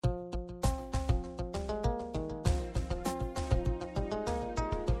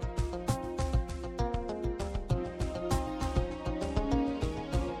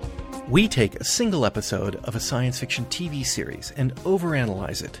We take a single episode of a science fiction TV series and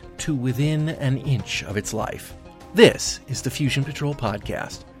overanalyze it to within an inch of its life. This is the Fusion Patrol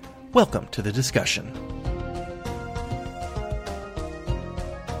Podcast. Welcome to the discussion.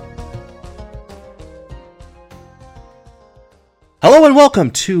 Hello and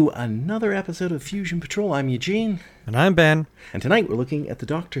welcome to another episode of Fusion Patrol. I'm Eugene. And I'm Ben. And tonight we're looking at the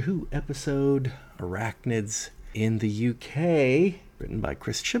Doctor Who episode Arachnids in the UK, written by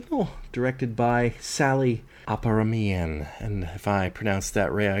Chris Chibnall, directed by Sally Aparamian. And if I pronounce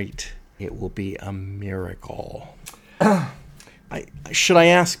that right, it will be a miracle. Should I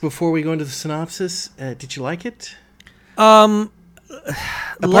ask before we go into the synopsis, did you like it? Apart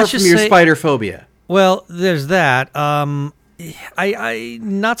from your spider phobia. Well, there's that. I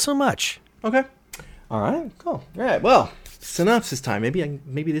not so much. Okay. All right. Cool. All right. Well, synopsis time.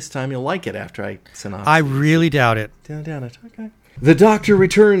 Maybe this time you'll like it after I synopsis. I really doubt it. Doubt it. Okay. The Doctor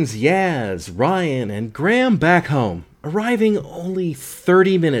returns Yaz, Ryan, and Graham back home, arriving only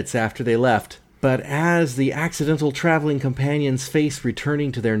 30 minutes after they left. But as the accidental traveling companions face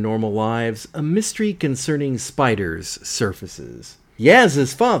returning to their normal lives, a mystery concerning spiders surfaces.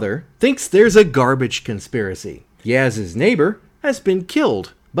 Yaz's father thinks there's a garbage conspiracy. Yaz's neighbor has been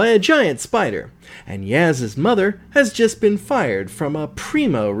killed by a giant spider, and Yaz's mother has just been fired from a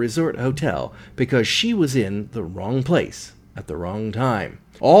primo resort hotel because she was in the wrong place at the wrong time.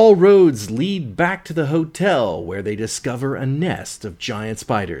 All roads lead back to the hotel where they discover a nest of giant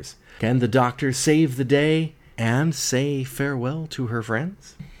spiders. Can the Doctor save the day and say farewell to her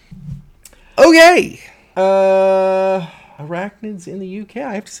friends? Okay! Arachnids in the UK.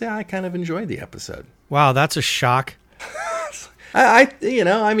 I have to say I kind of enjoyed the episode. Wow, that's a shock. I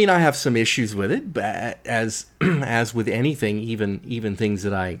have some issues with it, but as with anything, even things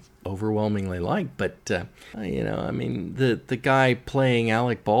that I overwhelmingly like. But the guy playing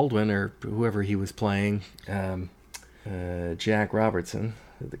Alec Baldwin or whoever he was playing, Jack Robertson,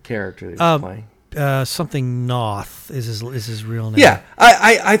 the character that he was playing. Something Noth is his real name. Yeah,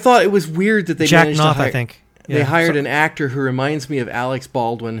 I thought it was weird that they Jack managed Noth, to hire, I think. Yeah. They hired an actor who reminds me of Alex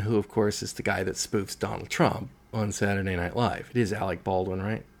Baldwin, who, of course, is the guy that spoofs Donald Trump on Saturday Night Live. It is Alec Baldwin,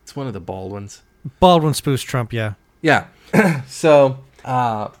 right? It's one of the Baldwins. Baldwin spoofs Trump, yeah. Yeah. So,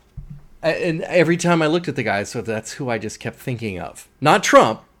 and every time I looked at the guy, so that's who I just kept thinking of. Not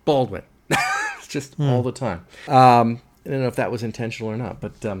Trump, Baldwin. Just all the time. I don't know if that was intentional or not,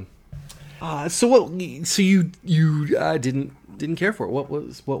 but so you didn't care for it. What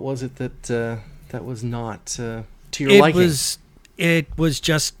was it that was not to your liking? It was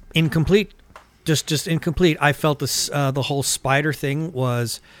just incomplete. Just incomplete. I felt this the whole spider thing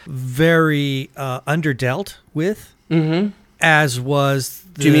was very underdealt with, as was.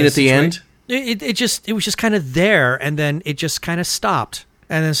 Do you mean at the end? It was just kind of there, and then it just kind of stopped.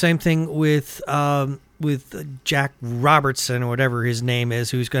 And then same thing with Jack Robertson or whatever his name is,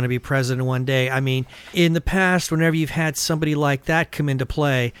 who's going to be president one day. I mean, in the past, whenever you've had somebody like that come into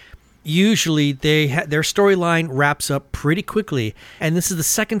play, usually their storyline wraps up pretty quickly. And this is the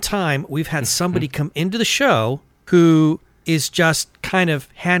second time we've had somebody come into the show who is just kind of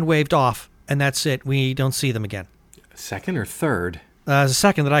hand-waved off, and that's it. We don't see them again. Second or third? The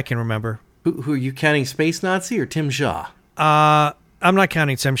second that I can remember. Who are you counting, Space Nazi or Tim Shaw? I'm not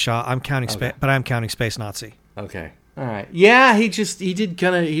counting Tim Shaw. I'm counting but I'm counting Space Nazi. Okay. All right. Yeah, he didn't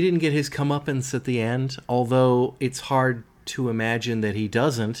get his comeuppance at the end, although it's hard to imagine that he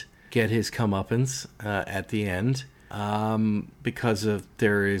doesn't get his comeuppance at the end, because of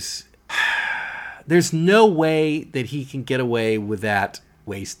there's no way that he can get away with that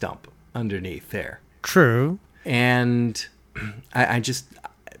waste dump underneath there. True. And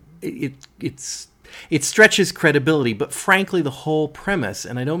it stretches credibility, but frankly, the whole premise,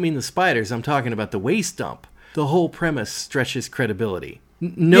 and I don't mean the spiders, I'm talking about the waste dump. The whole premise stretches credibility.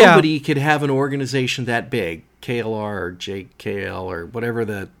 Nobody could have an organization that big, KLR or JKL or whatever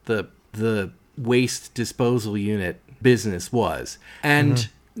the waste disposal unit business was, and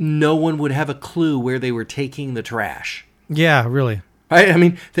no one would have a clue where they were taking the trash. Yeah, really. Right? I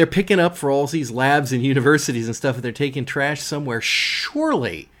mean, they're picking up for all these labs and universities and stuff, and they're taking trash somewhere.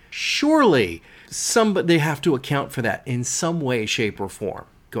 Surely, they have to account for that in some way, shape, or form.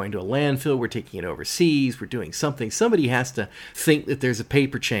 Going to a landfill, we're taking it overseas, we're doing something. Somebody has to think that there's a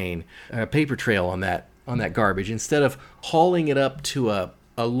paper trail on that garbage, instead of hauling it up to a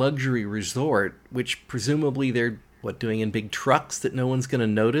luxury resort, which presumably they're doing in big trucks that no one's going to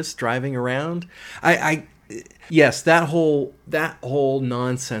notice driving around. Yes, that whole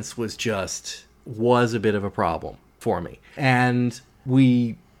nonsense was a bit of a problem for me, and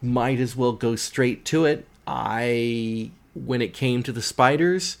we might as well go straight to it. When it came to the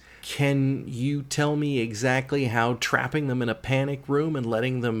spiders, Can you tell me exactly how trapping them in a panic room and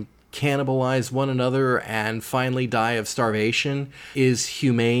letting them cannibalize one another and finally die of starvation is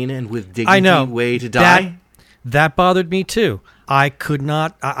humane and with dignity way to die? That bothered me too. I could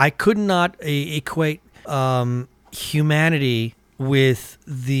not equate humanity with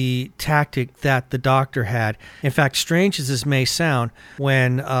the tactic that the doctor had. In fact, strange as this may sound,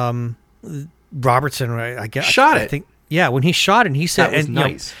 when Robertson, I guess, shot it. I think, yeah, when he shot it, he said, that was and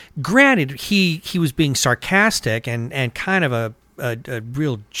nice. Granted, he was being sarcastic and kind of a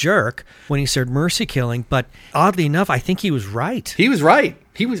real jerk when he said mercy killing, but oddly enough, I think he was right. He was right.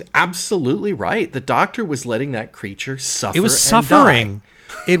 He was absolutely right. The doctor was letting that creature suffer. It was suffering.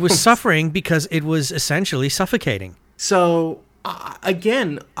 It was suffering because it was essentially suffocating. So,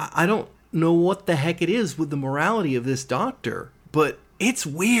 again, I don't know what the heck it is with the morality of this doctor, but it's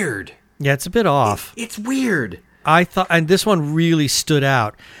weird. Yeah, it's a bit off. It's weird. I thought, and this one really stood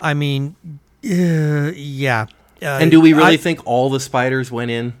out. I mean, yeah. And do we really think all the spiders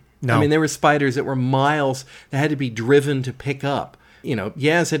went in? No. I mean, there were spiders that were miles that had to be driven to pick up. You know,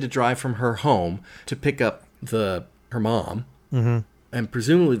 Yaz had to drive from her home to pick up her mom. Mm-hmm. And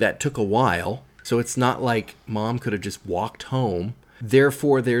presumably that took a while. So it's not like mom could have just walked home.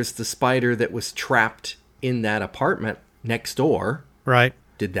 Therefore, there's the spider that was trapped in that apartment next door. Right.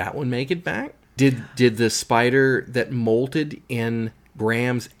 Did that one make it back? Did the spider that molted in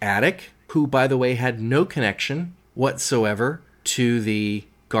Graham's attic, who, by the way, had no connection whatsoever to the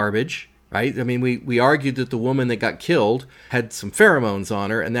garbage, right? I mean, we argued that the woman that got killed had some pheromones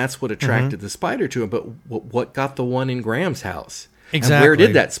on her, and that's what attracted the spider to him. But what got the one in Graham's house? Exactly. And where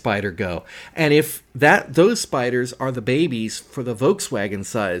did that spider go? And if those spiders are the babies for the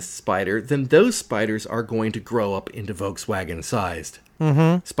Volkswagen-sized spider, then those spiders are going to grow up into Volkswagen-sized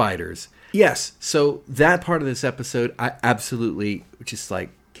spiders. Yes, so that part of this episode, I absolutely just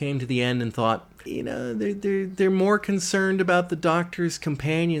came to the end and thought, you know, they're more concerned about the doctor's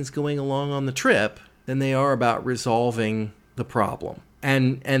companions going along on the trip than they are about resolving the problem.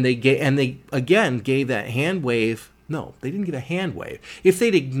 And they again gave that hand wave. No, they didn't get a hand wave. If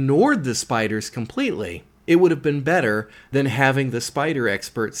they'd ignored the spiders completely, it would have been better than having the spider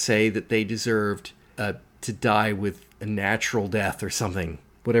experts say that they deserved to die with a natural death or something.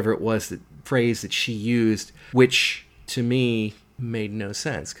 Whatever it was, the phrase that she used, which to me made no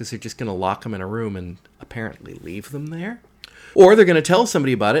sense, because they're just going to lock them in a room and apparently leave them there. Or they're going to tell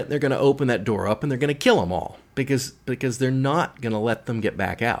somebody about it, and they're going to open that door up, and they're going to kill them all, because they're not going to let them get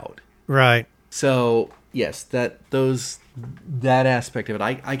back out. Right. So, yes, that aspect of it,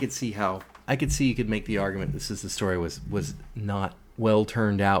 I could see you could make the argument the story was not well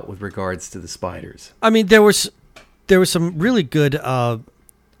turned out with regards to the spiders. I mean, there was some really good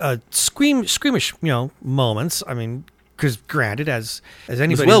squeamish, moments. I mean, because granted, as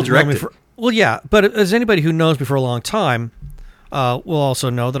anybody well directed. But as anybody who knows me for a long time will also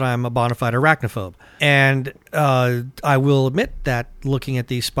know that I'm a bona fide arachnophobe, and I will admit that looking at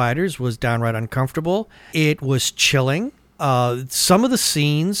these spiders was downright uncomfortable. It was chilling. Some of the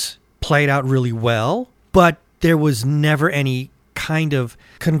scenes played out really well, but there was never any kind of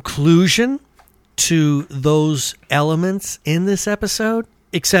conclusion to those elements in this episode,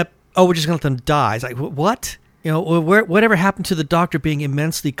 except, we're just going to let them die. It's like, what? Whatever happened to the doctor being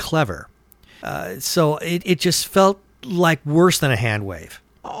immensely clever? So it just felt like worse than a hand wave.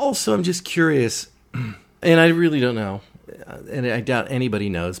 Also, I'm just curious, and I really don't know, and I doubt anybody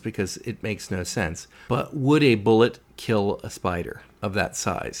knows because it makes no sense, but would a bullet kill a spider of that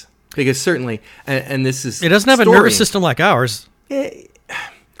size? Because certainly, and this is... It doesn't have a nervous system like ours.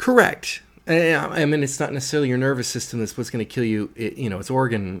 Correct. I mean, it's not necessarily your nervous system that's what's going to kill you. It's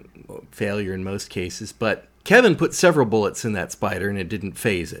organ failure in most cases. But Kevin put several bullets in that spider, and it didn't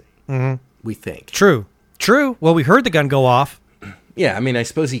phase it. Mm-hmm. We think. True. Well, we heard the gun go off. Yeah, I mean, I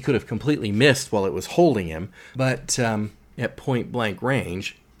suppose he could have completely missed while it was holding him, but at point blank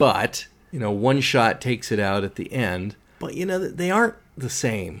range. But one shot takes it out at the end. But they aren't the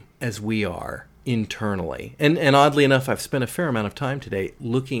same as we are internally. And oddly enough, I've spent a fair amount of time today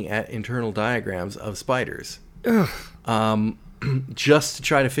looking at internal diagrams of spiders. Just to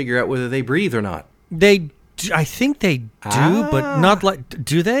try to figure out whether they breathe or not. I think they do, but not like...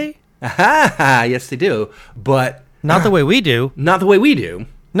 Do they? Yes, they do. But... Not the way we do. Not the way we do.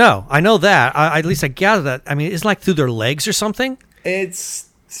 No, I know that. At least I gather that. I mean, it's like through their legs or something? It's...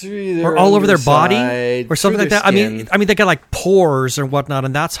 Or all over their body or something like that. Skin. I mean, they got like pores or whatnot,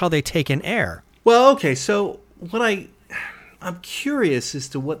 and that's how they take in air. Well, okay. So what I'm curious as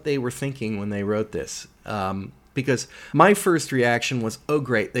to what they were thinking when they wrote this, because my first reaction was, oh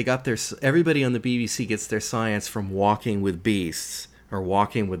great, they got everybody on the BBC gets their science from Walking with Beasts, or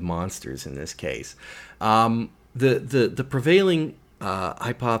walking with monsters in this case. The prevailing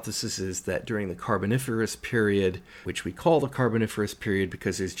hypothesis is that during the Carboniferous period, which we call the Carboniferous period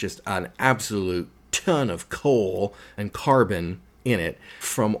because there's just an absolute ton of coal and carbon in it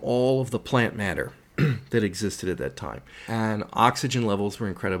from all of the plant matter that existed at that time. And oxygen levels were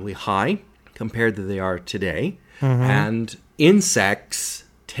incredibly high compared to they are today. And insects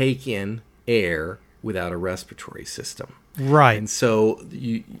take in air without a respiratory system. Right. And so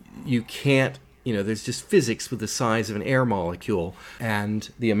you can't, there's just physics with the size of an air molecule and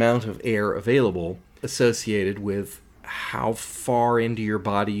the amount of air available associated with how far into your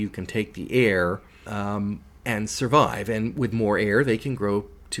body you can take the air and survive. And with more air, they can grow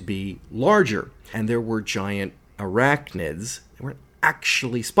to be larger. And there were giant arachnids. They weren't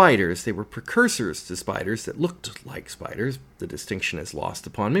actually spiders. They were precursors to spiders that looked like spiders. The distinction is lost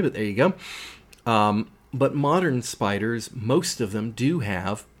upon me, but there you go. But modern spiders, most of them do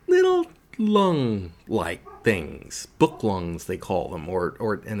have little lung-like things, book lungs they call them,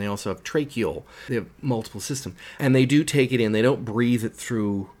 and they also have tracheal. They have multiple systems, and they do take it in. They don't breathe it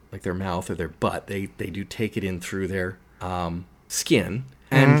through like their mouth or their butt. They do take it in through their skin,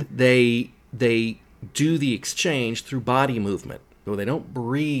 and they do the exchange through body movement. So they don't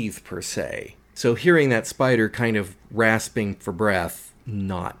breathe per se. So hearing that spider kind of rasping for breath,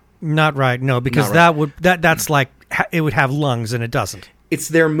 not right. No, because that's like it would have lungs and it doesn't. It's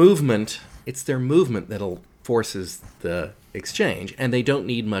their movement. It's their movement that'll forces the exchange, and they don't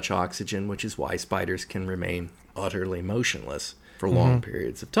need much oxygen, which is why spiders can remain utterly motionless for long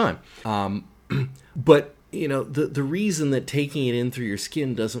periods of time. But the reason that taking it in through your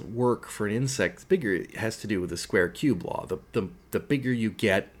skin doesn't work for an insect bigger, it has to do with the square cube law. The bigger you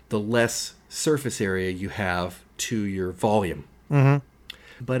get, the less surface area you have to your volume.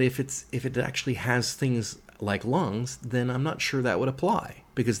 But if it actually has things like lungs, then I'm not sure that would apply,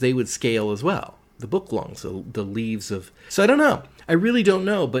 because they would scale as well. The book lungs, the leaves of... So I don't know. I really don't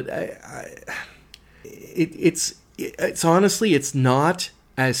know, but it's honestly, it's not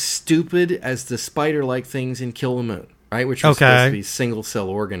as stupid as the spider-like things in Kill the Moon, right? Which are supposed to be single-cell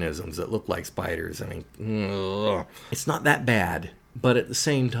organisms that look like spiders. I mean, it's not that bad. But at the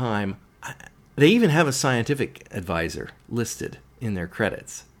same time, they even have a scientific advisor listed in their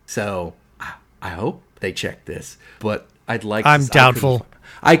credits. So I hope they check this. But I'm doubtful.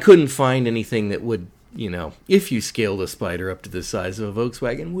 I couldn't find anything that would, if you scaled a spider up to the size of a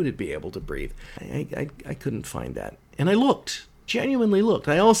Volkswagen, would it be able to breathe? I couldn't find that. And I genuinely looked.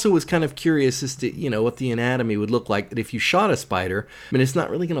 I also was kind of curious as to, what the anatomy would look like. That if you shot a spider, I mean, it's not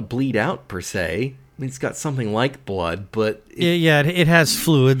really going to bleed out per se. I mean, it's got something like blood, but... it has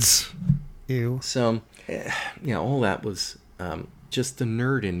fluids. Ew. So, all that was just the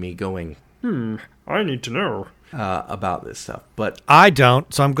nerd in me going, I need to know about this stuff. But I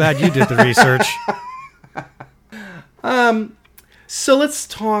don't, so I'm glad you did the research. So let's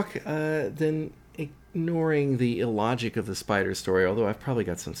talk, then, ignoring the illogic of the spider story, although I've probably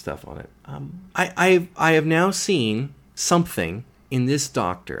got some stuff on it. I have now seen something in this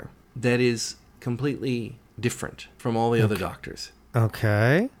doctor that is completely different from all the other doctors.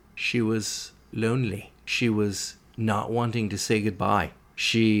 Okay. She was lonely. She was not wanting to say goodbye.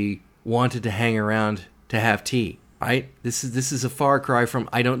 She wanted to hang around to have tea, right? This is a far cry from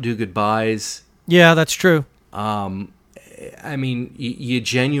I don't do goodbyes. Yeah, that's true. I mean, you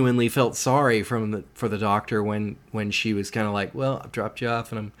genuinely felt sorry for the doctor when she was kind of like, well, I've dropped you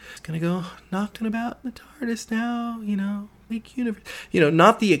off and I'm just going to go knocking about in the TARDIS now, big universe.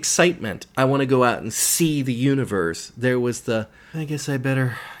 Not the excitement. I want to go out and see the universe. There was the, I guess I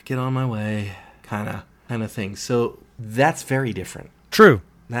better get on my way kind of thing. So that's very different. True.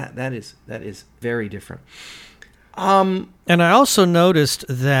 That is very different. And I also noticed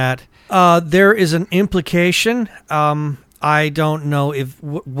that there is an implication. I don't know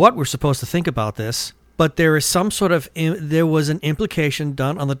what we're supposed to think about this, but there is some sort of there was an implication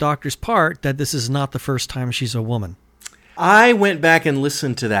done on the doctor's part that this is not the first time she's a woman. I went back and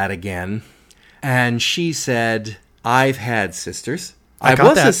listened to that again, and she said, "I've had sisters. I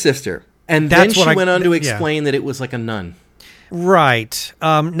was a sister," and then she went on to explain that it was like a nun. Right.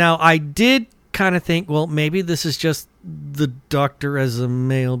 Now, I did kind of think, well, maybe this is just the doctor as a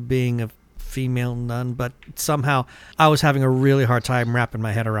male being a female nun, but somehow I was having a really hard time wrapping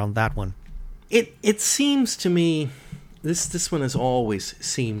my head around that one. It seems to me, this one has always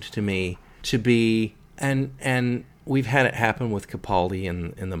seemed to me to be, and we've had it happen with Capaldi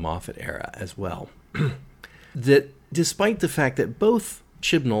in the Moffat era as well, that despite the fact that both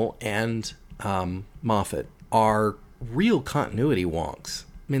Chibnall and Moffat are real continuity wonks.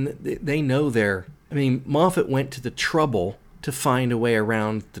 I mean, they know Moffat went to the trouble to find a way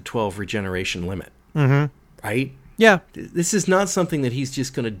around the 12 regeneration limit. Right? Yeah. This is not something that he's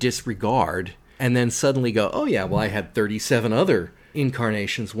just going to disregard and then suddenly go, oh yeah, well, I had 37 other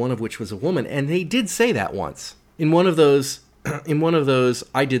incarnations, one of which was a woman. And they did say that once. In one of those,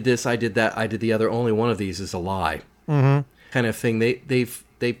 I did this, I did that, I did the other, only one of these is a lie. Kind of thing. They've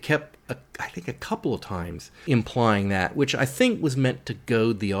kept, I think, a couple of times implying that, which I think was meant to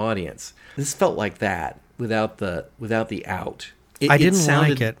goad the audience. This felt like that without the out. I didn't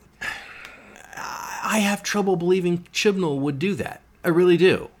like it. I have trouble believing Chibnall would do that. I really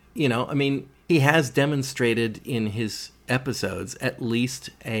do. You know, I mean, he has demonstrated in his episodes at least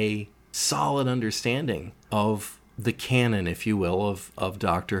a solid understanding of the canon, if you will, of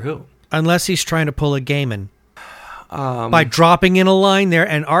Doctor Who. Unless he's trying to pull a Gaiman. By dropping in a line there,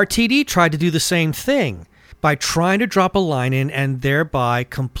 and RTD tried to do the same thing by trying to drop a line in and thereby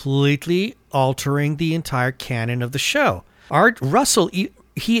completely altering the entire canon of the show. Art Russell,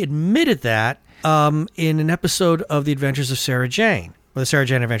 he admitted that in an episode of The Adventures of Sarah Jane, or the Sarah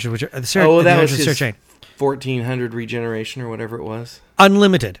Jane Adventures, which that was his 1400 regeneration or whatever it was.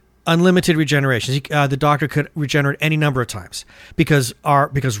 Unlimited regeneration. The Doctor could regenerate any number of times because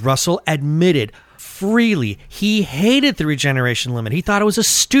Russell admitted freely he hated the regeneration limit. He thought it was a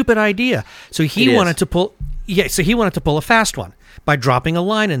stupid idea, so he wanted to pull a fast one by dropping a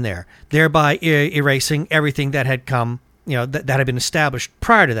line in there, thereby erasing everything that had come. That had been established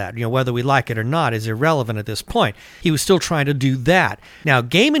prior to that. Whether we like it or not is irrelevant at this point. He was still trying to do that. Now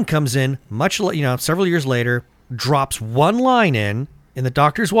Gaiman comes in several years later, drops one line in The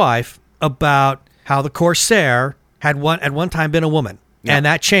Doctor's Wife about how the Corsair had at one time been a woman, and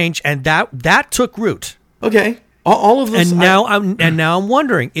that changed, and that took root. Okay, all of this, and now I'm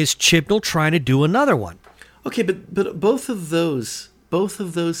wondering, is Chibnall trying to do another one? Okay, but both of those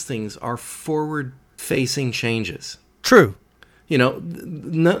things are forward-facing changes. True.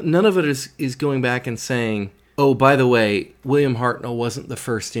 None of it is going back and saying, oh, by the way, William Hartnell wasn't the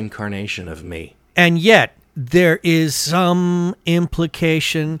first incarnation of me. And yet, there is some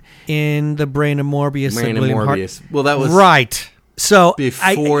implication in the Brain of Morbius. Well, that was right. So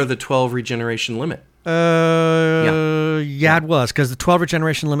before the 12 regeneration limit. It was, because the 12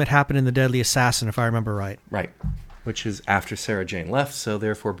 regeneration limit happened in The Deadly Assassin, if I remember right. Right. Which is after Sarah Jane left, so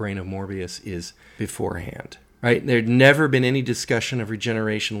therefore Brain of Morbius is beforehand. Right? There'd never been any discussion of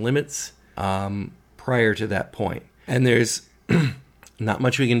regeneration limits prior to that point. And there's not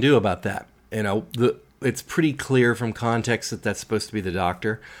much we can do about that. It's pretty clear from context that that's supposed to be the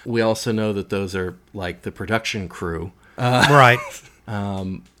Doctor. We also know that those are like the production crew. Right.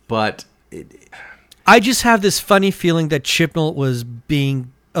 But I just have this funny feeling that Chibnall was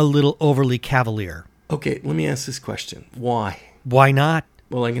being a little overly cavalier. Okay, let me ask this question. Why? Why not?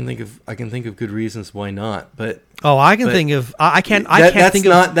 Well, I can think of good reasons why not, but that's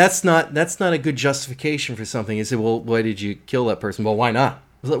not a good justification for something. You say, well, why did you kill that person? Well, why not?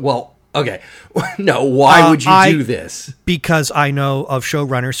 Well, okay, no, why would you do this? Because I know of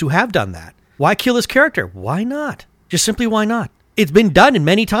showrunners who have done that. Why kill this character? Why not? Just simply why not? It's been done in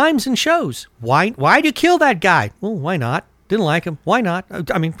many times in shows. Why'd you kill that guy? Well, why not? Didn't like him. Why not?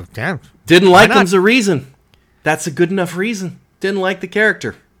 I mean, damn. Didn't like him's a reason. That's a good enough reason. Didn't like the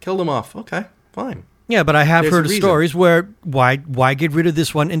character. Killed him off. Okay, fine. Yeah, but I have heard of stories where why get rid of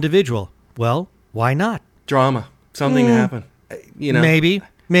this one individual? Well, why not? Drama. Something to happen. Maybe.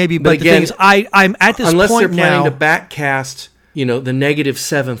 But again, the thing is, I'm at this unless point they're planning now, to backcast, the negative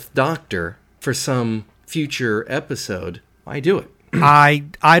seventh Doctor for some future episode, why do it?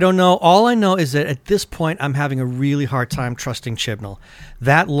 I don't know. All I know is that at this point, I'm having a really hard time trusting Chibnall.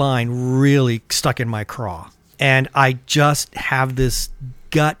 That line really stuck in my craw. And I just have this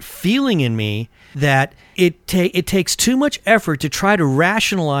gut feeling in me that it takes too much effort to try to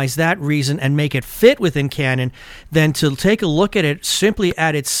rationalize that reason and make it fit within canon than to take a look at it simply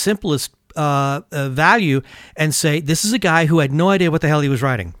at its simplest value and say, this is a guy who had no idea what the hell he was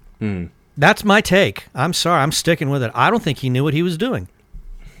writing. That's my take. I'm sorry. I'm sticking with it. I don't think he knew what he was doing.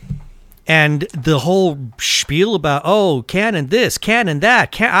 And the whole spiel about, canon this, canon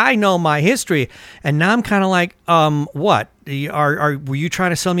that, I know my history. And now I'm kind of like, what? Were you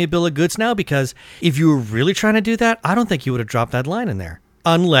trying to sell me a bill of goods now? Because if you were really trying to do that, I don't think you would have dropped that line in there.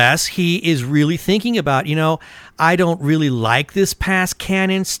 Unless he is really thinking about, I don't really like this past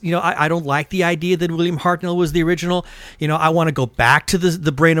canon. I don't like the idea that William Hartnell was the original. I want to go back to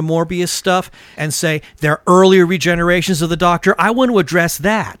the Brain of Morbius stuff and say there are earlier regenerations of the Doctor. I want to address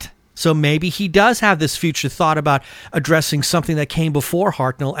that. So maybe he does have this future thought about addressing something that came before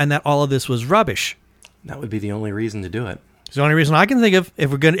Hartnell and that all of this was rubbish. That would be the only reason to do it. It's the only reason I can think of.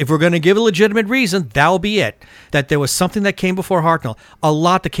 If we're gonna give a legitimate reason, that'll be it. That there was something that came before Hartnell, a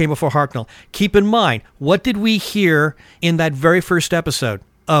lot that came before Hartnell. Keep in mind, what did we hear in that very first episode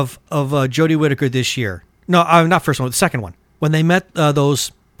of Jodie Whittaker this year? No, not first one, the second one, when they met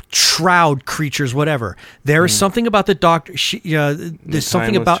those shroud creatures, whatever. There is something about the doctor. There's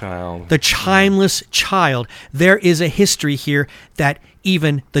something about the chimeless child. There is a history here that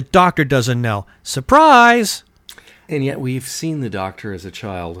even the doctor doesn't know. Surprise! And yet we've seen the Doctor as a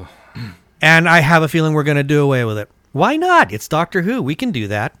child. And I have a feeling we're going to do away with it. Why not? It's Doctor Who. We can do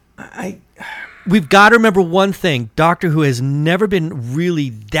that. We've got to remember one thing. Doctor Who has never been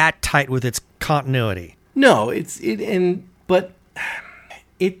really that tight with its continuity. No, but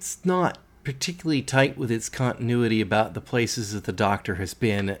it's not particularly tight with its continuity about the places that the Doctor has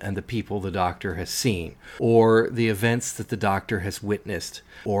been and the people the Doctor has seen, or the events that the Doctor has witnessed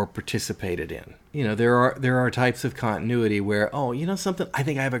or participated in. You know, there are types of continuity where, oh, you know something? I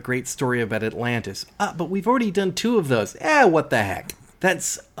think I have a great story about Atlantis. But we've already done 2 of those. What the heck?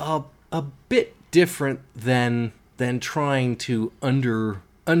 That's a bit different than trying to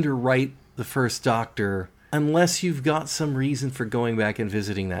underwrite the first Doctor, unless you've got some reason for going back and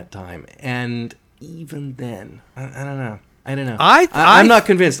visiting that time. And even then, I don't know. I'm not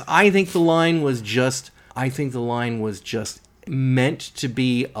convinced. I think the line was just meant to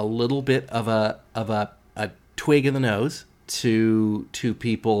be a little bit of a twig in the nose to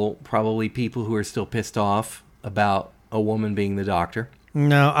people, probably people who are still pissed off about a woman being the Doctor.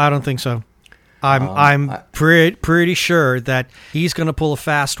 No, I don't think so. I'm pretty sure that he's going to pull a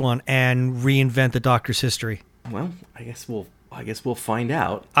fast one and reinvent the Doctor's history. Well, I guess we'll find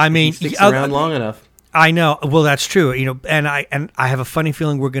out. I mean, he sticks around long enough. I know. Well, that's true. You know, and I have a funny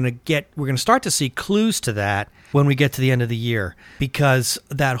feeling we're going to start to see clues to that when we get to the end of the year, because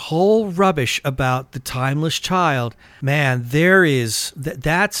that whole rubbish about the timeless child, man, that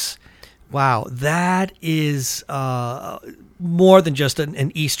is more than just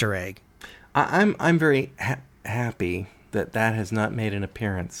an Easter egg. I'm very happy that has not made an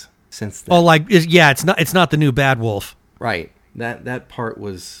appearance since then. Oh, it's not the new Bad Wolf, right? That part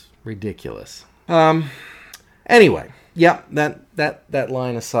was ridiculous. Anyway, yeah, that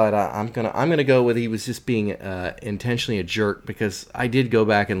line aside, I'm gonna go with he was just being intentionally a jerk, because I did go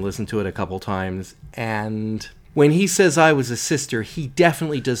back and listen to it a couple times, and when he says I was a sister, he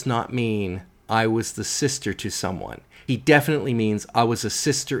definitely does not mean I was the sister to someone. He definitely means I was a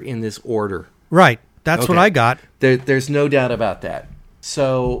sister in this order. Right. That's okay. What I got. There's no doubt about that.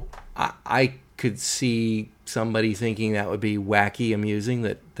 So I could see somebody thinking that would be wacky amusing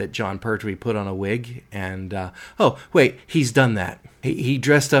that John Pertwee put on a wig and he's done that. He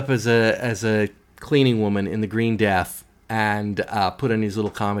dressed up as a cleaning woman in the Green Death and put on his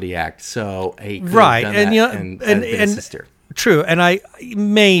little comedy act. So he could have done that and been a sister. True, and I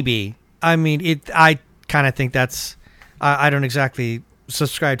kind of think that's. I don't exactly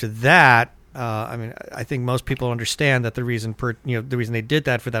subscribe to that. I think most people understand that the reason they did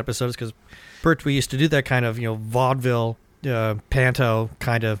that for that episode is because Pertwee used to do that kind of vaudeville, panto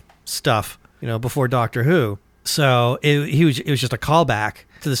kind of stuff, before Doctor Who. So it was just a callback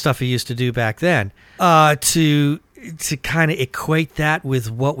to the stuff he used to do back then. To kind of equate that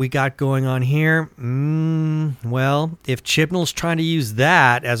with what we got going on here, well, if Chibnall's trying to use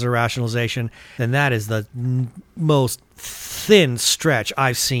that as a rationalization, then that is the most thin stretch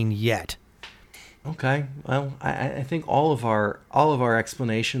I've seen yet. Okay, well, I think all of our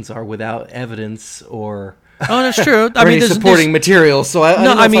explanations are without evidence or that's true. Any supporting material. So I don't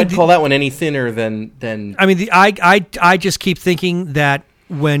know if I'd call that one any thinner than. I mean, I just keep thinking that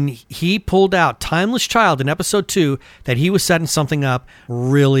when he pulled out Timeless Child in episode 2, that he was setting something up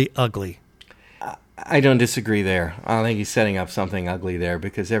really ugly. I don't disagree there. I don't think he's setting up something ugly there,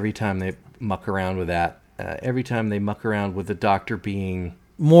 because every time they muck around with that, every time they muck around with the Doctor being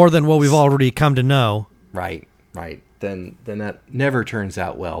more than what we've already come to know, right, then that never turns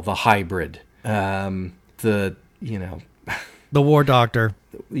out well. The hybrid, the War Doctor,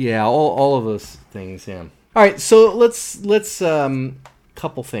 yeah, all of those things. Yeah. All right, so let's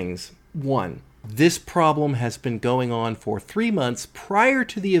couple things. One, this problem has been going on for 3 months prior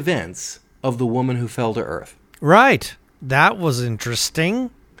to the events of The Woman Who Fell to Earth. Right. That was interesting.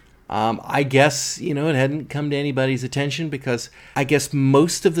 I guess, it hadn't come to anybody's attention because I guess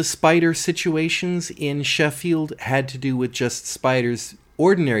most of the spider situations in Sheffield had to do with just spiders,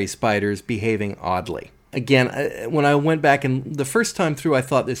 ordinary spiders, behaving oddly. Again, when I went back and the first time through, I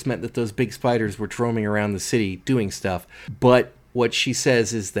thought this meant that those big spiders were roaming around the city doing stuff. But what she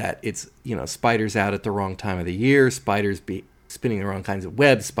says is that it's, spiders out at the wrong time of the year, spiders spinning the wrong kinds of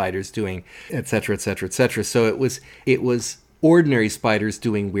webs, spiders doing et cetera, et cetera, et cetera. So it was ordinary spiders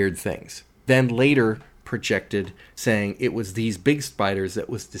doing weird things. Then later projected saying it was these big spiders that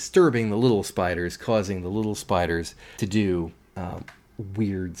was disturbing the little spiders, causing the little spiders to do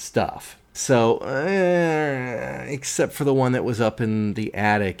weird stuff. So, except for the one that was up in the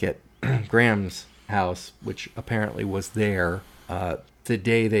attic at Graham's house, which apparently was there the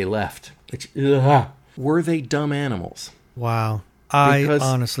day they left. Were they dumb animals? Wow. Because, I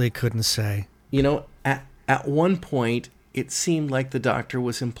honestly couldn't say. You know, at one point, it seemed like the doctor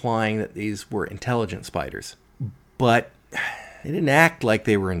was implying that these were intelligent spiders. But they didn't act like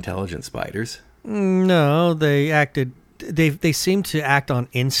they were intelligent spiders. No, they seem to act on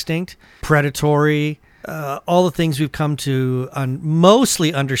instinct, predatory, all the things we've come to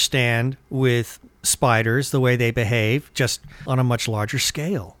mostly understand with spiders, the way they behave, just on a much larger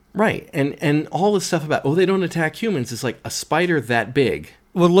scale. Right. And all the stuff about, they don't attack humans, is like a spider that big.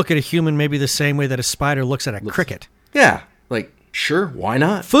 We'll look at a human maybe the same way that a spider looks at a cricket. Yeah. Like, sure, why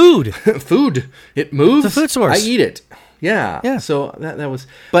not? Food. Food. It moves. It's a food source. I eat it. Yeah. So that was...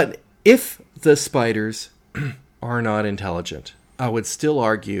 But if the spiders are not intelligent, I would still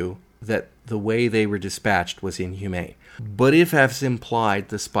argue that the way they were dispatched was inhumane. But if, as implied,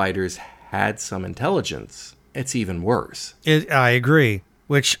 the spiders had some intelligence, it's even worse. I agree.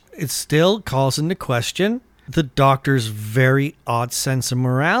 Which it still calls into question the doctor's very odd sense of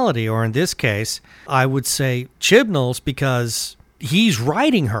morality, or in this case, I would say Chibnall's, because he's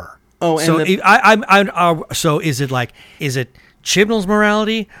writing her. Oh, and so is it Chibnall's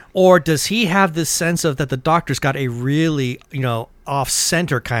morality, or does he have this sense of that the doctor's got a really,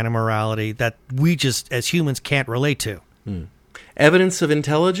 off-center kind of morality that we just, as humans, can't relate to? Evidence of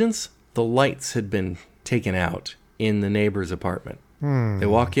intelligence? The lights had been taken out in the neighbor's apartment. They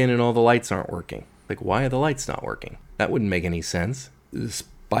walk in and all the lights aren't working. Like, why are the lights not working? That wouldn't make any sense. The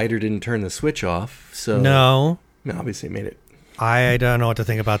spider didn't turn the switch off, so... No. Obviously it made it. I don't know what to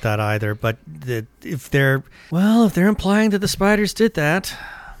think about that either, but if they're implying that the spiders did that...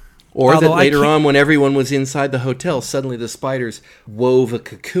 Or that later on, when everyone was inside the hotel, suddenly the spiders wove a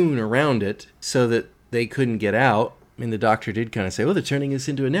cocoon around it so that they couldn't get out. I mean, the doctor did kind of say, they're turning us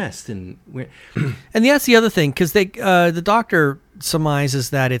into a nest. And that's the other thing, because the doctor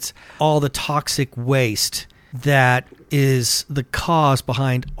surmises that it's all the toxic waste that is the cause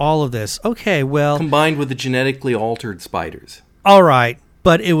behind all of this. Okay, well... Combined with the genetically altered spiders. All right,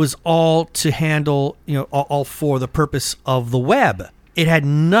 but it was all to handle, all for the purpose of the web. It had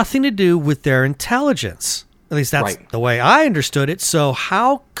nothing to do with their intelligence. At least that's the way I understood it. So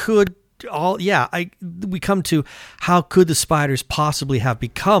how could... we come to how could the spiders possibly have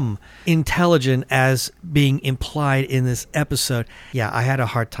become intelligent as being implied in this episode? Yeah, I had a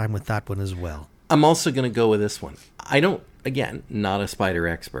hard time with that one as well. I'm also going to go with this one. I don't, again, not a spider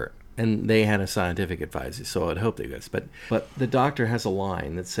expert, and they had a scientific advisor, so I'd hope they would. But the doctor has a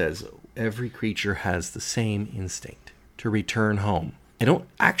line that says, every creature has the same instinct to return home. I don't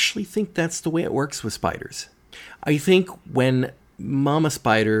actually think that's the way it works with spiders. I think when Mama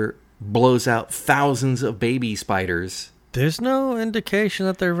Spider blows out thousands of baby spiders, there's no indication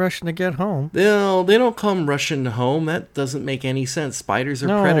that they're rushing to get home. No, they don't come rushing home. That doesn't make any sense. Spiders are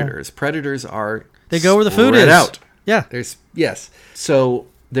predators. Predators are they go where the food is. Out. Yeah. Yes. So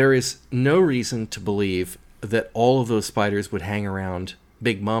there is no reason to believe that all of those spiders would hang around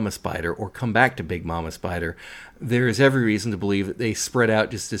Big Mama Spider or come back to Big Mama Spider. There is every reason to believe that they spread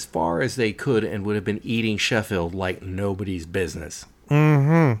out just as far as they could and would have been eating Sheffield like nobody's business.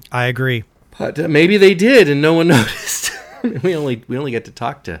 Mm-hmm. I agree. But maybe they did, and no one noticed. we only get to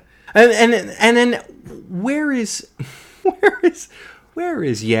talk to, and then where is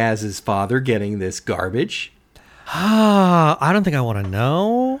Yaz's father getting this garbage? I don't think I want to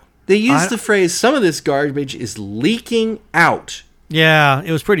know. They used the phrase, "Some of this garbage is leaking out." Yeah,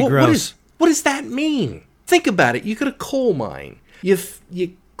 it was pretty gross. What does that mean? Think about it. You got a coal mine. You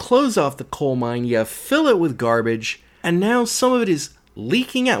close off the coal mine. You fill it with garbage, and now some of it is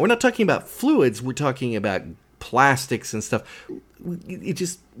leaking out. We're not talking about fluids. We're talking about plastics and stuff. It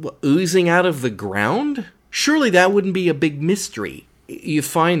just oozing out of the ground? Surely that wouldn't be a big mystery. You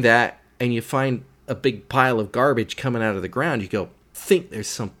find that, and you find a big pile of garbage coming out of the ground. You go, think there's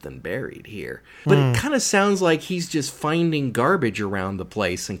something buried here. But it kind of sounds like he's just finding garbage around the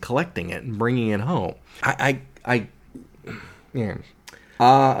place and collecting it and bringing it home.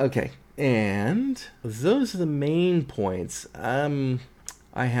 Okay. And those are the main points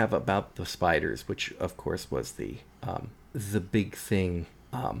I have about the spiders, which of course was the big thing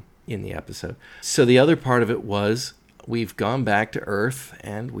in the episode. So the other part of it was we've gone back to Earth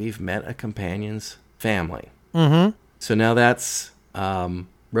and we've met a companion's family. Mm-hmm. So now that's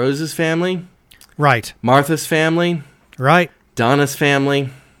Rose's family, Right. Martha's family, Right. Donna's family.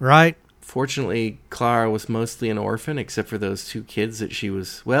 Right. Fortunately, Clara was mostly an orphan, except for those 2 kids that she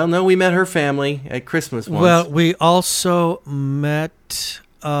was... Well, no, we met her family at Christmas once. Well, we also met...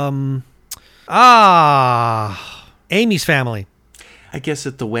 Amy's family. I guess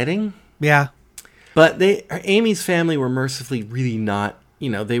at the wedding? Yeah. But Amy's family were mercifully really not...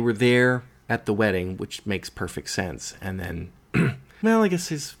 they were there at the wedding, which makes perfect sense. And then... well, I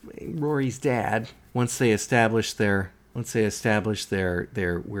guess Rory's dad, once they established their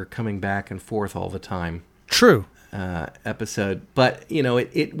we're coming back and forth all the time True. Episode. But,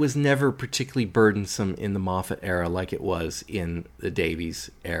 it was never particularly burdensome in the Moffat era like it was in the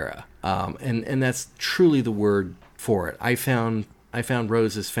Davies era. And that's truly the word for it. I found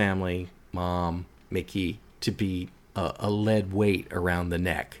Rose's family, Mom, Mickey, to be a lead weight around the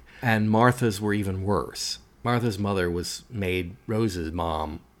neck. And Martha's were even worse. Martha's mother made Rose's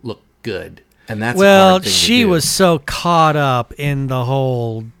mom look good. And that's a hard thing to she do. was so caught up in the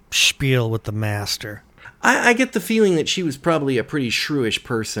whole spiel with the master. I get the feeling that she was probably a pretty shrewish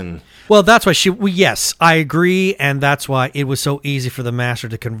person. Well, that's why yes, I agree, and that's why it was so easy for the master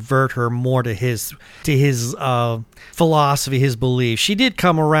to convert her more to his philosophy, his belief. She did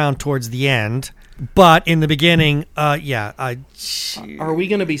come around towards the end, but in the beginning, Are we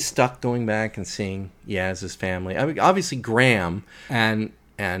going to be stuck going back and seeing Yaz's family? I mean, obviously Graham and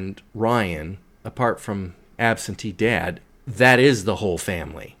Ryan, apart from absentee dad, that is the whole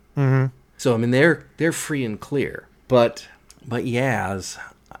family. Mm-hmm. So I mean, they're free and clear. But Yaz,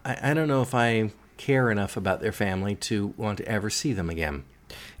 I don't know if I care enough about their family to want to ever see them again.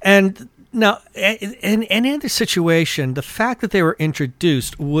 And now, in any other situation, the fact that they were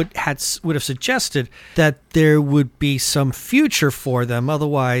introduced would have suggested that there would be some future for them.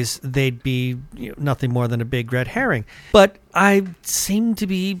 Otherwise, they'd be nothing more than a big red herring. But I seem to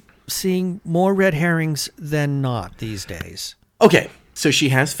be seeing more red herrings than not these days. Okay, so she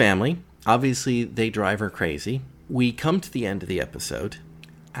has family. Obviously, they drive her crazy. We come to the end of the episode,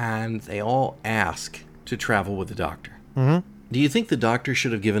 and they all ask to travel with the doctor. Mm-hmm. Do you think the doctor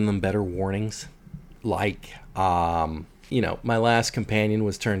should have given them better warnings? Like, my last companion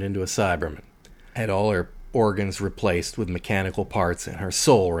was turned into a Cyberman. Had all her organs replaced with mechanical parts and her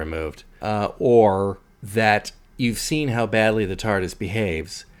soul removed. Or that you've seen how badly the TARDIS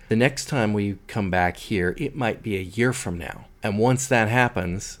behaves. The next time we come back here, it might be a year from now. And once that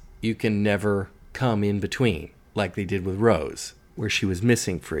happens, you can never come in between, like they did with Rose, where she was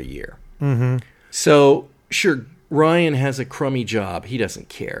missing for a year. Mm-hmm. So, sure, Ryan has a crummy job. He doesn't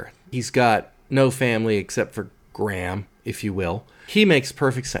care. He's got no family except for Graham, if you will. He makes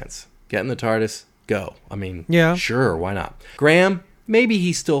perfect sense. Get in the TARDIS, go. I mean, yeah, sure, why not? Graham, maybe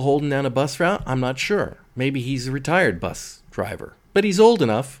he's still holding down a bus route. I'm not sure. Maybe he's a retired bus driver. But he's old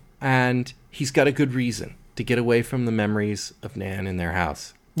enough, and he's got a good reason to get away from the memories of Nan in their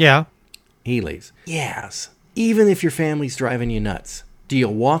house. Yeah. He leaves. Yes. Even if your family's driving you nuts, do you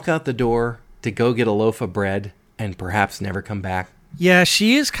walk out the door to go get a loaf of bread and perhaps never come back? Yeah,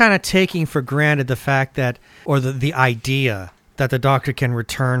 she is kind of taking for granted the fact that, or the idea that the doctor can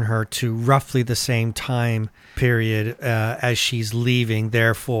return her to roughly the same time period as she's leaving.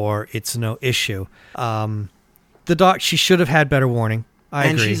 Therefore, it's no issue. She should have had better warning. I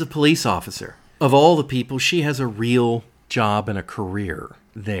agree. And she's a police officer. Of all the people, she has a real job and a career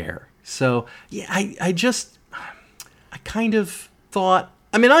there. So, yeah, I kind of thought,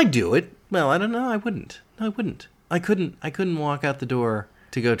 I mean, I'd do it. Well, I don't know. I wouldn't. I couldn't walk out the door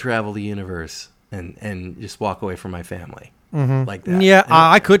to go travel the universe and just walk away from my family like that. Yeah,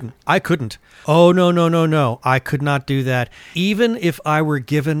 I couldn't. Oh, no. I could not do that. Even if I were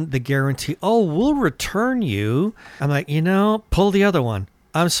given the guarantee, we'll return you. I'm like, pull the other one.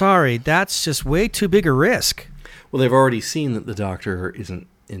 I'm sorry. That's just way too big a risk. Well, they've already seen that the Doctor isn't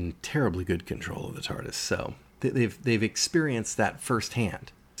in terribly good control of the TARDIS, so they've experienced that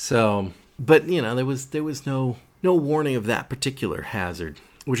firsthand. So, but there was no warning of that particular hazard,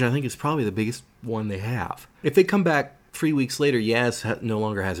 which I think is probably the biggest one they have. If they come back 3 weeks later, Yaz no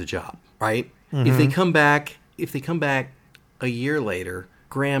longer has a job, right? Mm-hmm. If they come back a year later,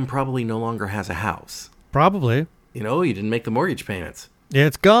 Graham probably no longer has a house. Probably. You didn't make the mortgage payments.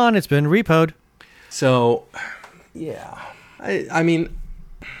 It's gone. It's been repoed. So, yeah. I mean,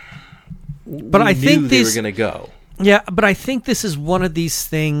 but I think they were going to go. Yeah, but I think this is one of these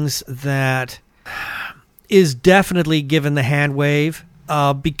things that is definitely given the hand wave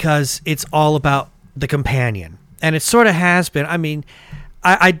because it's all about the companion. And it sort of has been. I mean,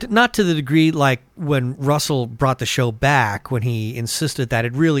 not to the degree like when Russell brought the show back, when he insisted that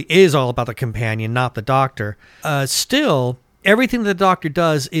it really is all about the companion, not the Doctor. Still, everything the Doctor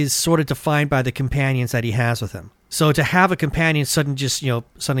does is sort of defined by the companions that he has with him. So to have a companion suddenly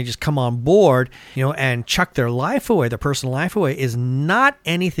just come on board, and chuck their life away, their personal life away, is not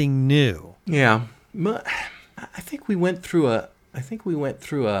anything new. Yeah, I think we went through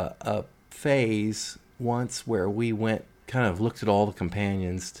a phase once where we kind of looked at all the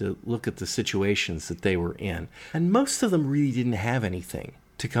companions to look at the situations that they were in, and most of them really didn't have anything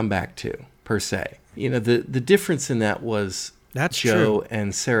to come back to per se. The difference in that was That's Joe true.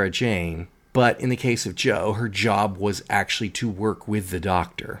 and Sarah Jane. But in the case of Joe, her job was actually to work with the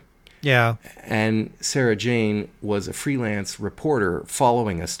Doctor. Yeah. And Sarah Jane was a freelance reporter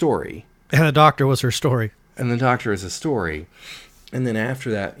following a story. And the Doctor was her story. And the Doctor is a story. And then after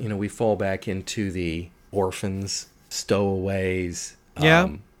that, we fall back into the orphans, stowaways. Yeah.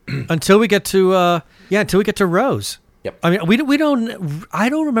 Until we get to Rose. Yep. I mean, I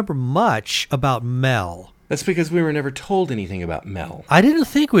don't remember much about Mel. That's because we were never told anything about Mel. I didn't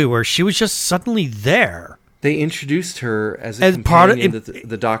think we were. She was just suddenly there. They introduced her as companion that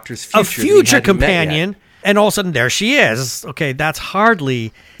the Doctor's future. A future companion, and all of a sudden there she is. Okay, that's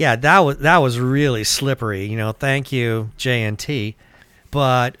hardly... Yeah, that was really slippery. Thank you, JNT.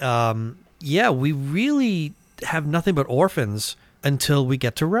 But, we really have nothing but orphans until we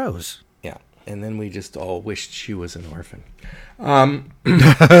get to Rose. Yeah, and then we just all wished she was an orphan.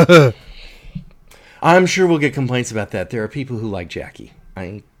 I'm sure we'll get complaints about that. There are people who like Jackie.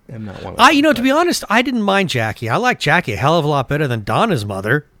 I am not one of them. To be honest, I didn't mind Jackie. I like Jackie a hell of a lot better than Donna's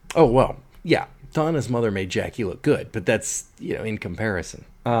mother. Oh, well, yeah. Donna's mother made Jackie look good, but that's, in comparison.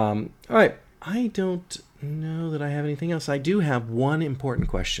 All right. I don't know that I have anything else. I do have one important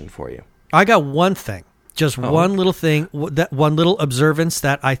question for you. I got one thing. Just one little thing, one little observance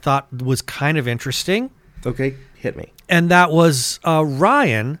that I thought was kind of interesting. Okay, hit me. And that was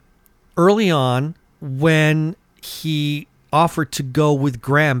Ryan, early on, when he offered to go with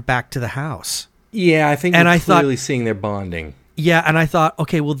Graham back to the house. Yeah, I think we're clearly seeing their bonding. Yeah, and I thought,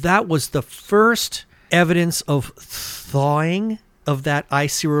 okay, well, that was the first evidence of thawing of that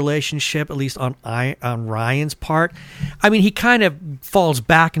icy relationship, at least on Ryan's part. I mean, he kind of falls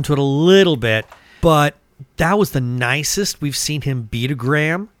back into it a little bit, but that was the nicest we've seen him be to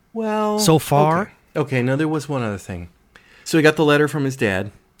Graham so far. Okay, no, there was one other thing. So he got the letter from his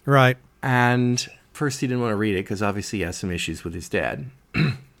dad. Right. And... first, he didn't want to read it because obviously he has some issues with his dad.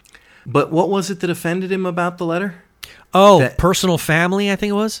 But what was it that offended him about the letter? Oh, personal family, I think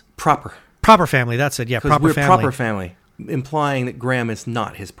it was? Proper family, that's it. Yeah, proper family. Proper family, implying that Graham is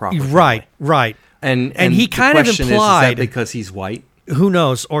not his proper family. Right. And he kind of implied... is that because he's white? Who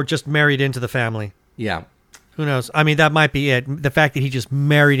knows? Or just married into the family. Yeah. Who knows? I mean, that might be it. The fact that he just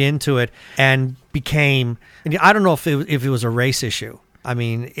married into it and became... I don't know if it was a race issue. I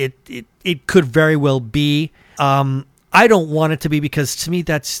mean, it could very well be. I don't want it to be because to me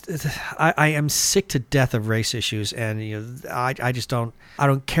I am sick to death of race issues, and I just don't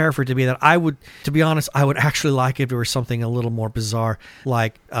care for it to be that. To be honest, I would actually like it if it were something a little more bizarre,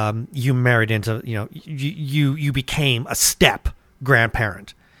 like you married into you became a step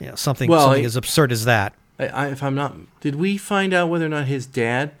grandparent, something as absurd as that. If I'm not, did we find out whether or not his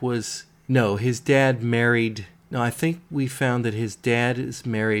dad was? No, his dad married. No, I think we found that his dad is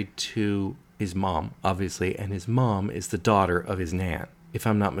married to his mom, obviously, and his mom is the daughter of his Nan, if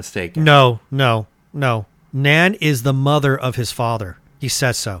I'm not mistaken. No. Nan is the mother of his father. He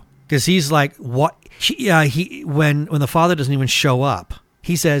says so. Because he's like, what? When the father doesn't even show up,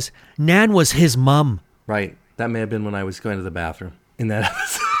 he says, Nan was his mom. Right. That may have been when I was going to the bathroom. In that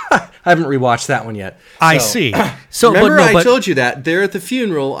I haven't rewatched that one yet. I see. So remember, I told you that there at the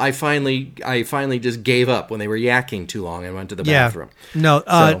funeral, I finally just gave up when they were yakking too long and went to the bathroom. No,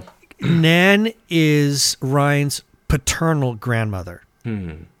 Nan is Ryan's paternal grandmother.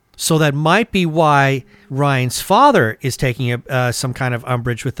 So that might be why Ryan's father is taking some kind of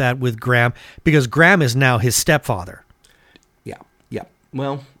umbrage with that with Graham, because Graham is now his stepfather. Yeah.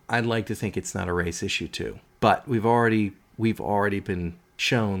 Well, I'd like to think it's not a race issue too, but we've already been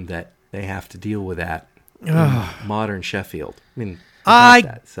shown that they have to deal with that in modern Sheffield. I mean,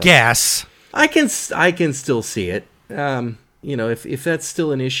 guess I can still see it. If that's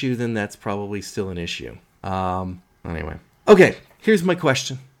still an issue, then that's probably still an issue. Anyway, okay. Here's my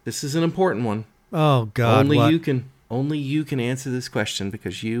question. This is an important one. Oh God! Only you can answer this question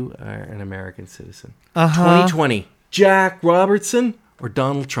because you are an American citizen. 2020. Jack Robertson or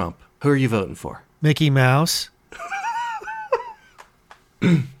Donald Trump? Who are you voting for? Mickey Mouse.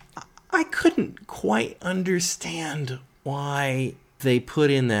 I couldn't quite understand why they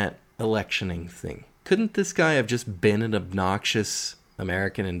put in that electioning thing? Couldn't this guy have just been an obnoxious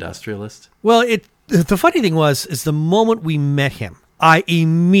American industrialist? Well, the funny thing is the moment we met him, I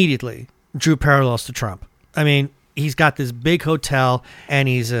immediately drew parallels to Trump. I mean, he's got this big hotel, and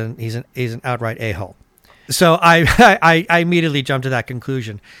he's an outright a-hole. So I immediately jumped to that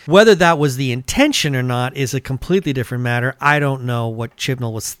conclusion. Whether that was the intention or not is a completely different matter. I don't know what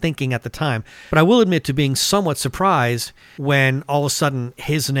Chibnall was thinking at the time, but I will admit to being somewhat surprised when all of a sudden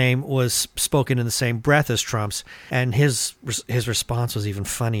his name was spoken in the same breath as Trump's, and his response was even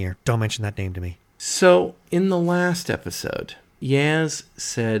funnier. Don't mention that name to me. So in the last episode, Yaz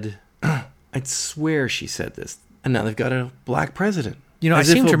said, I'd swear she said this, and now they've got a black president. I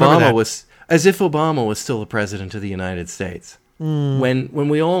seem to remember that. As if Obama was still the president of the United States. When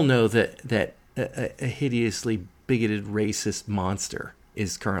we all know that a hideously bigoted, racist monster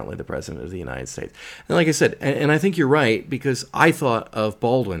is currently the president of the United States. And like I said, and I think you're right, because I thought of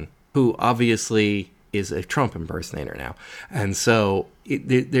Baldwin, who obviously is a Trump impersonator now. And so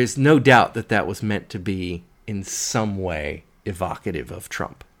there's no doubt that was meant to be in some way evocative of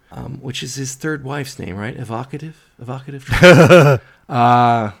Trump, which is his third wife's name, right? Evocative Trump?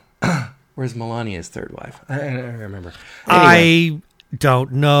 Where's Melania's third wife? I don't remember. Anyway. I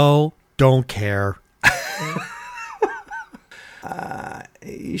don't know. Don't care.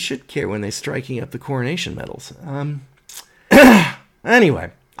 You should care when they're striking up the coronation medals.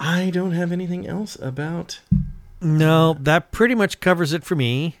 Anyway, I don't have anything else about... No, that pretty much covers it for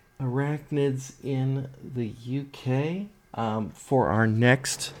me. Arachnids in the UK. For our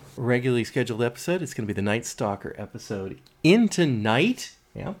next regularly scheduled episode, it's going to be the Night Stalker episode, Into Night.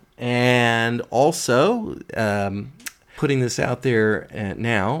 Yeah, and also putting this out there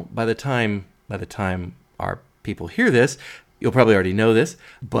now. By the time our people hear this, you'll probably already know this,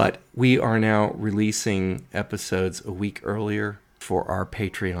 but we are now releasing episodes a week earlier for our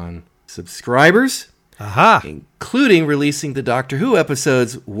Patreon subscribers. Aha! Including releasing the Doctor Who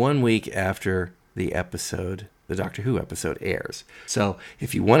episodes 1 week after the Doctor Who episode airs. So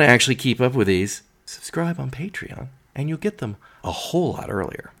if you want to actually keep up with these, subscribe on Patreon, and you'll get them a whole lot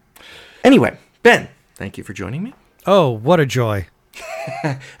earlier. Anyway, Ben, thank you for joining me. Oh, what a joy.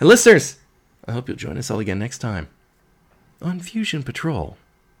 And listeners, I hope you'll join us all again next time on Fusion Patrol.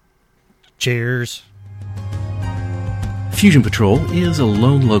 Cheers. Fusion Patrol is a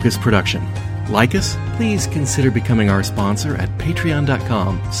Lone Locust production. Like us, please consider becoming our sponsor at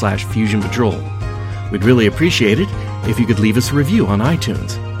patreon.com/Fusion Patrol. We'd really appreciate it if you could leave us a review on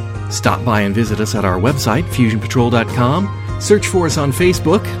iTunes. Stop by and visit us at our website, fusionpatrol.com. Search for us on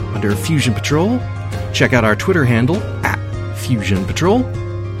Facebook under Fusion Patrol. Check out our Twitter handle @Fusion Patrol.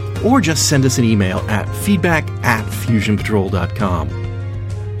 Or just send us an email at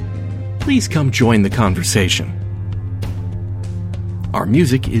feedback@fusionpatrol.com. Please come join the conversation. Our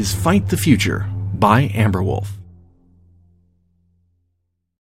music is Fight the Future by Amberwolf.